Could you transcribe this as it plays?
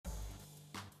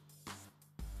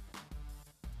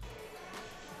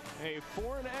A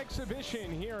foreign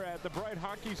exhibition here at the Bright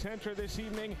Hockey Center this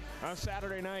evening, a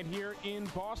Saturday night here in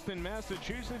Boston,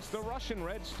 Massachusetts. The Russian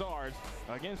Red Stars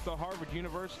against the Harvard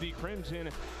University Crimson.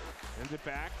 Sends it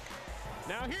back.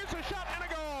 Now here's a shot and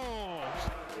a goal.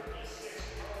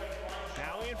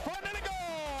 Now in front and a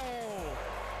goal.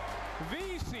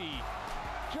 Vesey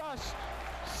just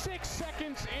 6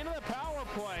 seconds into the power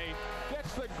play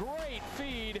gets the great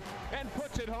feed and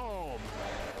puts it home.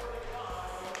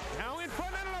 Now in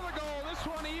front and another goal. This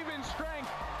one even strength,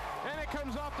 and it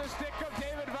comes off the stick of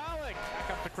David Valek.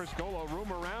 Back up to Chris Golo.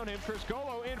 Room around him. Chris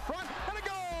Golo in front and a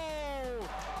goal.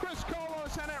 Chris Golo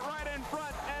sent it right in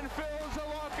front, and Phil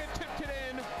Zaloka tipped it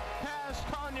in past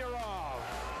Konyorov.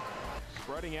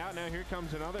 Spreading out now. Here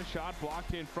comes another shot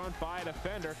blocked in front by a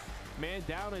defender. Man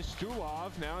down is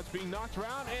Stulov. Now it's being knocked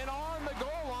around and on the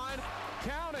goal line.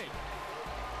 Counting.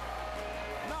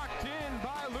 Knocked in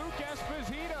by Luke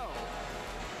Esposito.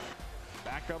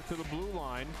 Back up to the blue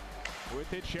line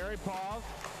with it, Sheripov.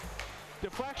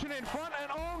 Deflection in front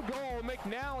and own goal.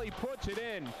 McNally puts it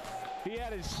in. He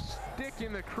had his stick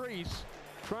in the crease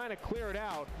trying to clear it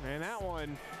out, and that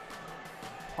one,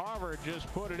 Harvard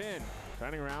just put it in.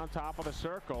 Turning around top of the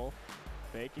circle,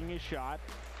 making his shot.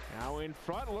 Now in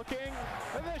front, looking,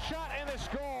 and the shot and the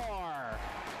score.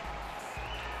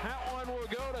 That one will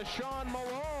go to Sean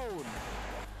Malone.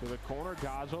 To the corner,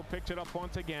 Gazzo picks it up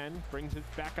once again, brings it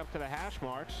back up to the hash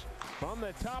marks. From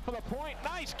the top of the point,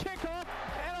 nice kickoff,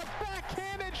 and a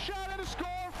backhanded shot and a score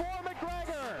for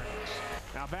McGregor.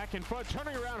 Now back in front,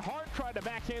 turning around, Hart tried to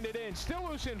backhand it in, still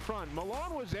loose in front.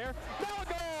 Malone was there, now a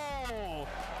goal!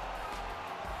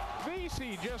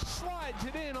 Vesey just slides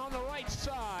it in on the right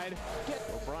side.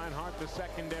 O'Brien Hart, the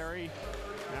secondary,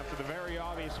 after the very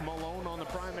obvious Malone on the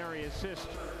primary assist.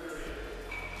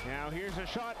 Now here's a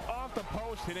shot off the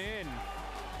post and in.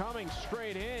 Coming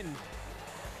straight in.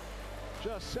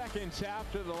 Just seconds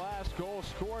after the last goal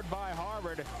scored by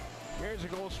Harvard. Here's a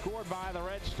goal scored by the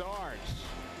Red Stars.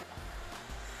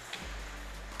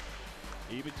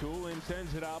 Ebatulin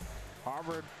sends it up.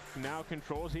 Harvard now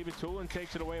controls. Ebatulin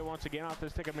takes it away once again off the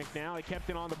stick of McNally.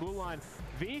 Kept it on the blue line.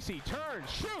 Vesey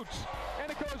turns, shoots,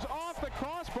 and it goes off the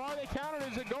crossbar. They count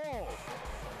it as a goal.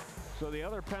 So the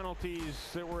other penalties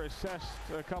that were assessed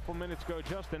a couple minutes ago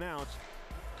just announced.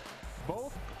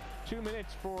 Both 2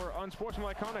 minutes for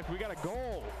unsportsmanlike conduct. We got a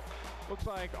goal. Looks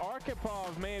like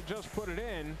Arkhipov may have just put it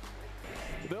in.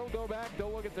 They'll go back,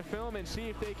 they'll look at the film and see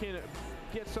if they can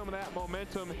get some of that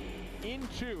momentum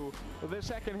into the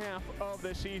second half of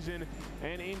the season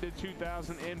and into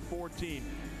 2014.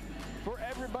 For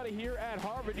everybody here at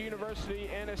Harvard University,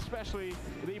 and especially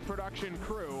the production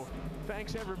crew,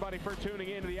 thanks everybody for tuning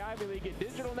in to the Ivy League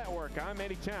Digital Network. I'm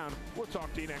Eddie Town. We'll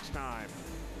talk to you next time.